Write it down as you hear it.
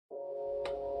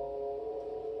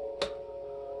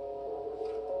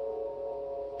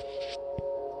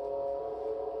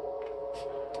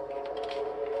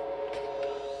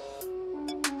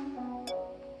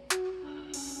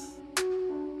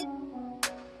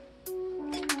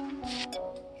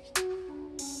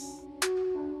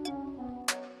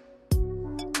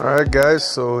Alright guys,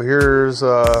 so here's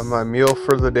my meal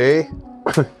for the day.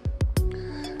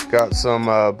 Got some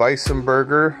bison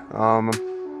burger.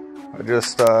 I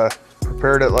just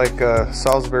prepared it like a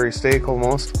Salisbury steak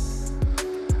almost.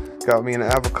 Got me an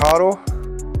avocado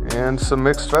and some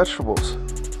mixed vegetables.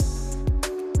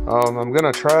 I'm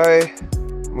gonna try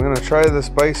this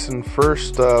bison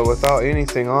first without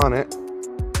anything on it,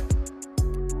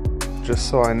 just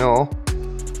so I know.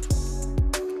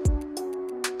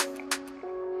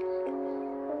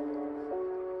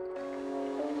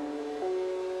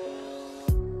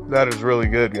 That is really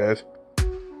good, guys.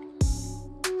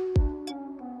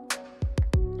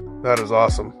 That is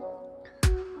awesome.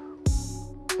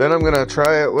 Then I'm gonna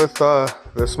try it with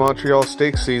this Montreal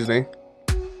steak seasoning.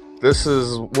 This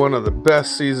is one of the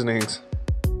best seasonings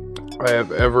I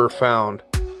have ever found,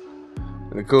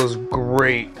 and it goes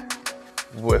great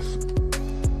with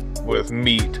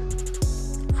meat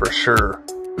for sure.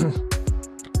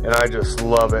 And I just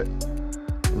love it.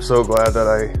 I'm so glad that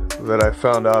I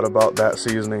found out about that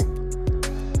seasoning.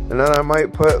 And then I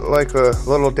might put like a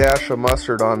little dash of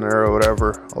mustard on there or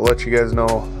whatever. I'll let you guys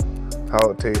know how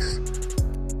it tastes.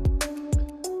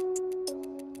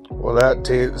 Well, that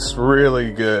tastes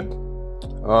really good.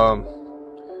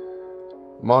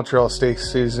 Montreal steak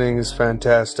seasoning is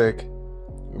fantastic.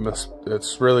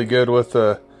 It's really good with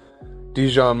the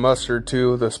Dijon mustard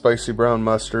too, the spicy brown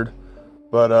mustard.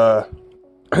 But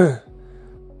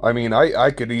I mean,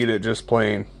 I could eat it just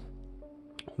plain.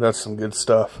 That's some good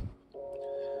stuff.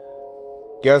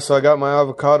 Yeah, so I got my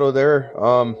avocado there.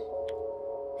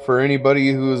 For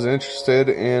anybody who's interested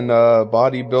in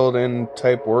bodybuilding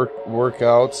type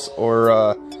workouts,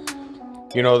 or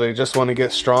you know, they just want to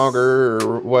get stronger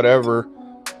or whatever,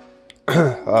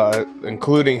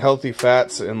 including healthy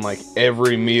fats in like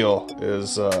every meal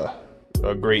is a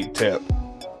great tip.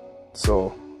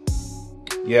 So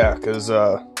yeah, because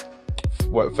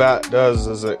what fat does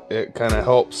is it kind of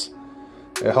helps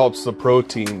the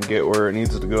protein get where it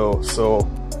needs to go. So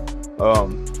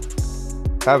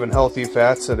having healthy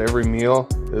fats at every meal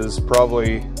is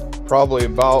probably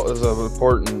about as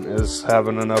important as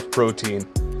having enough protein,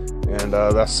 and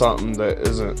that's something that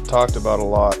isn't talked about a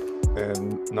lot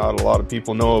and not a lot of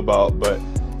people know about. But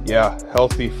yeah,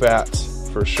 healthy fats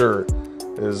for sure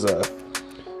is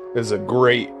a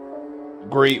great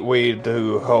way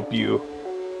to help you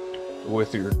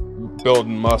with your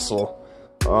building muscle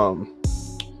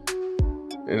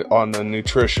on the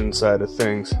nutrition side of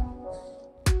things.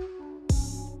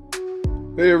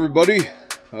 Hey everybody,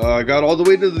 I got all the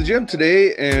way to the gym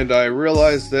today and I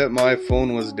realized that my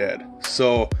phone was dead.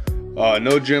 So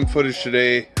no gym footage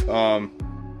today.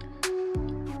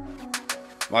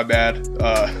 My bad.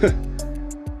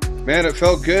 Man, it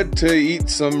felt good to eat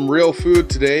some real food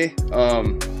today.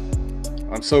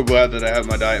 I'm so glad that I have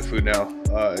my diet food now.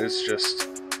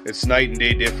 It's night and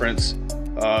day difference.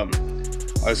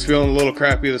 I was feeling a little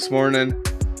crappy this morning,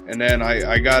 and then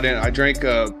I drank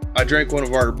one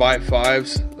of our buy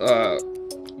fives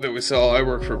that we sell. I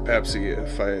work for Pepsi,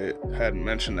 if I hadn't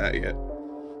mentioned that yet.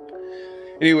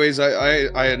 Anyways,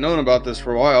 I had known about this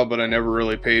for a while, but I never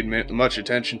really paid much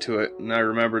attention to it, and I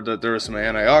remembered that there were some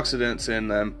antioxidants in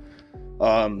them.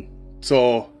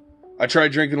 So I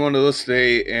tried drinking one of those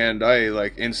today, and I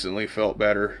like instantly felt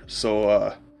better.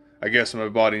 So I guess my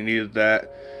body needed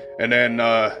that. And then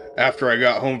after I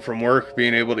got home from work,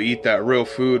 being able to eat that real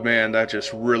food, man, that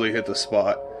just really hit the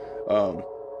spot.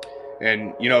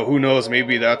 And you know, who knows?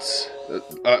 Maybe that's.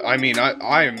 I mean,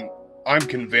 I'm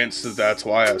convinced that that's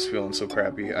why I was feeling so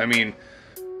crappy. I mean,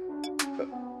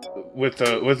 with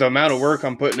the amount of work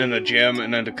I'm putting in the gym,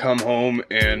 and then to come home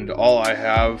and all I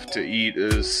have to eat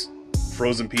is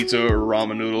frozen pizza or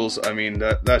ramen noodles. I mean,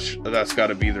 that's got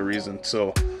to be the reason.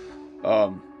 So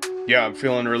yeah, I'm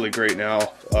feeling really great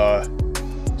now.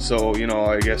 So you know,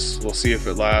 I guess we'll see if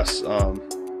it lasts.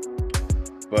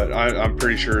 But I'm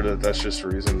pretty sure that that's just the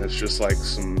reason. It's just like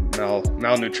some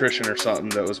malnutrition or something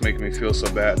that was making me feel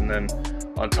so bad. And then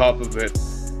on top of it,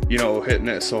 you know, hitting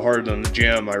it so hard in the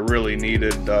gym, I really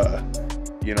needed,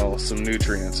 you know, some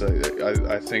nutrients.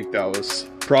 I think that was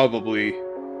probably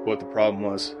what the problem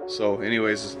was. So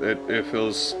anyways, it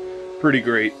feels pretty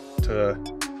great to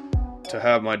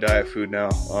have my diet food now.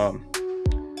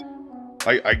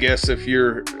 I guess if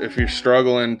you're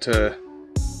struggling to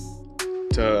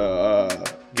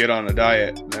get on a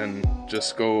diet, then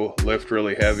just go lift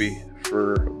really heavy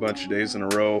for a bunch of days in a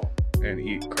row and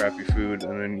eat crappy food,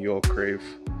 and then you'll crave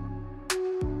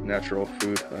natural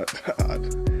food.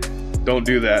 Don't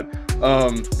do that.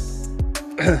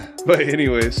 But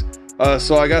anyways,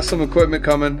 so I got some equipment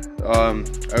coming.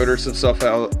 I ordered some stuff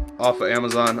off of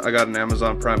Amazon. I got an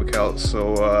Amazon Prime account,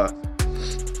 so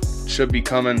should be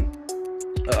coming.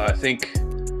 I think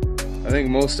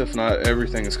most, if not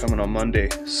everything, is coming on Monday.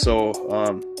 So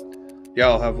yeah,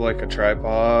 I'll have like a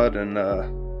tripod, and I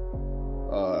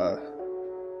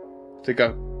think I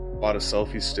bought a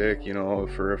selfie stick, you know,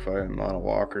 for if I'm on a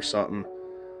walk or something,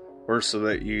 or so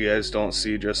that you guys don't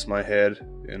see just my head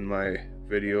in my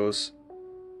videos,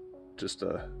 just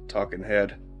a talking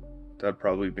head. That'd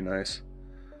probably be nice.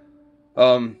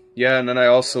 Yeah, and then I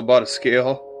also bought a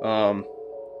scale.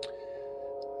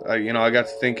 I got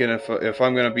to thinking, if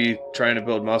I'm gonna be trying to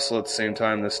build muscle at the same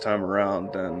time this time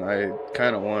around, then I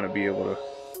kind of want to be able to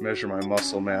measure my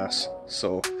muscle mass.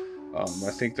 So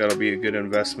I think that'll be a good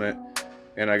investment,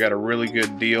 and I got a really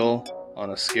good deal on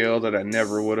a scale that I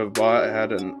never would have bought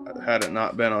had it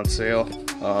not been on sale.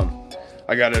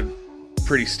 I got a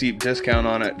pretty steep discount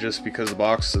on it just because the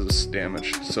box is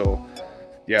damaged. So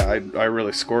yeah, I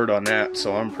really scored on that,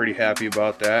 so I'm pretty happy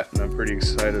about that, and I'm pretty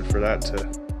excited for that to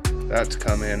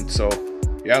come in. So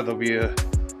yeah, there'll be a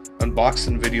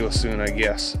unboxing video soon, I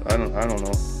guess. I don't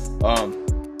know.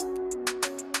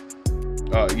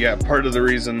 Yeah, part of the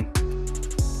reason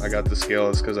I got the scale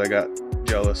is because I got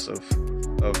jealous of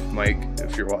Mike,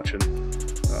 if you're watching,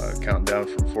 counting down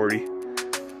from 40.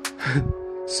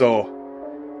 So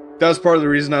that's part of the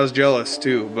reason I was jealous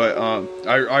too. But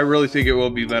I really think it will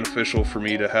be beneficial for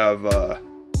me to have the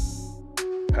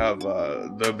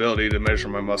ability to measure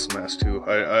my muscle mass too.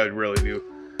 I really do.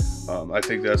 I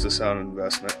think that's a sound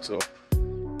investment.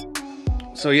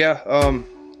 So yeah,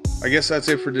 I guess that's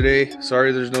it for today.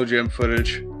 Sorry there's no gym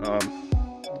footage.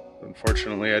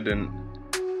 Unfortunately, I didn't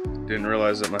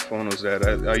realize that my phone was dead.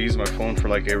 I use my phone for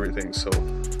like everything, so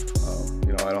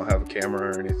I don't have a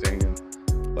camera or anything, and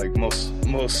like most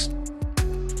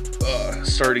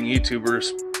starting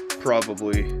YouTubers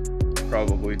probably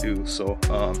do. So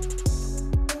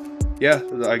yeah,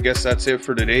 I guess that's it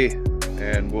for today,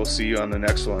 and we'll see you on the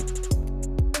next one.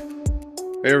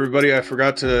 Hey everybody, I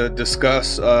forgot to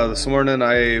discuss, this morning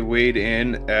I weighed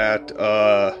in at,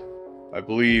 I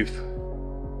believe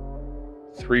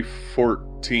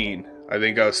 314. I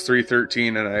think I was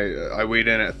 313, and I weighed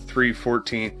in at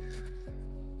 314.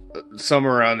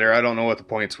 Somewhere around there. I don't know what the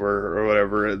points were or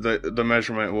whatever. The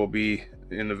measurement will be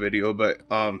in the video, but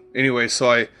anyway, so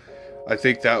I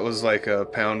think that was like a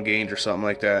pound gained or something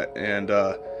like that, and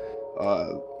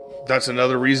that's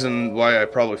another reason why I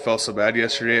probably felt so bad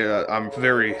yesterday. I'm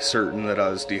very certain that I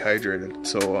was dehydrated.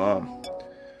 So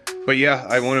but yeah,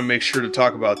 I want to make sure to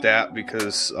talk about that,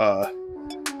 because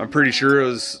I'm pretty sure it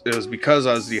was because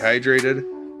I was dehydrated,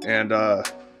 and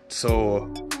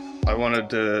so I wanted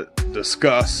to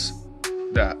discuss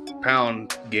that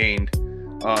pound gained.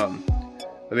 I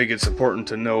think it's important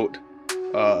to note,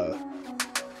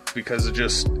 because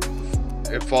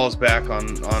it falls back on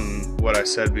what I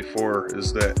said before,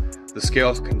 is that the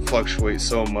scale can fluctuate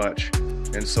so much,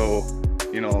 and so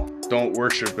don't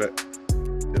worship it,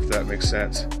 if that makes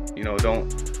sense.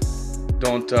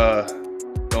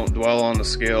 Don't dwell on the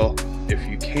scale. If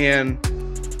you can,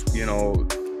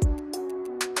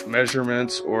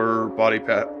 measurements or body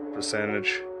fat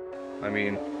percentage, I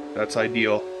mean, that's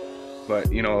ideal.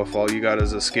 But if all you got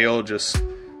is a scale, just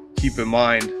keep in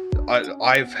mind,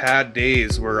 I've had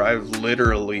days where I've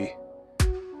literally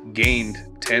gained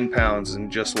 10 pounds in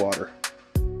just water.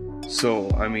 So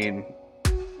I mean,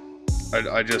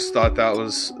 I just thought that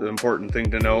was an important thing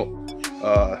to note,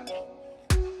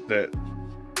 that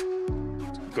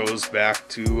goes back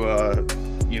to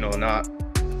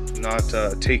not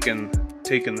taking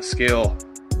the scale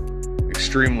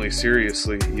extremely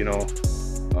seriously,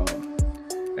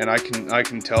 and I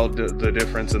can tell the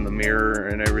difference in the mirror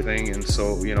and everything. And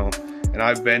so and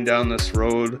I've been down this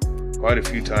road quite a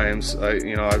few times.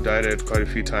 I've dieted quite a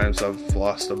few times. I've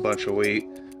lost a bunch of weight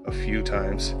a few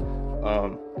times,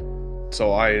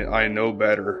 so I know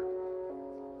better.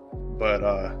 But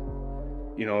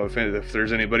if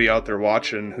there's anybody out there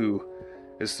watching who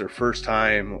it's their first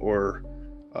time, or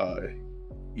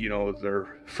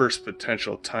their first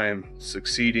potential time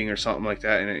succeeding or something like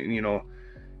that,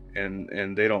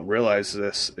 and they don't realize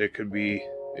this, it could be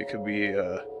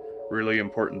a really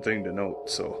important thing to note.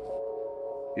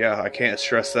 So yeah, I can't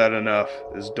stress that enough,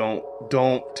 is don't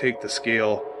take the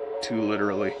scale too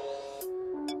literally.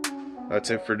 That's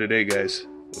it for today, guys.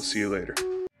 We'll see you later.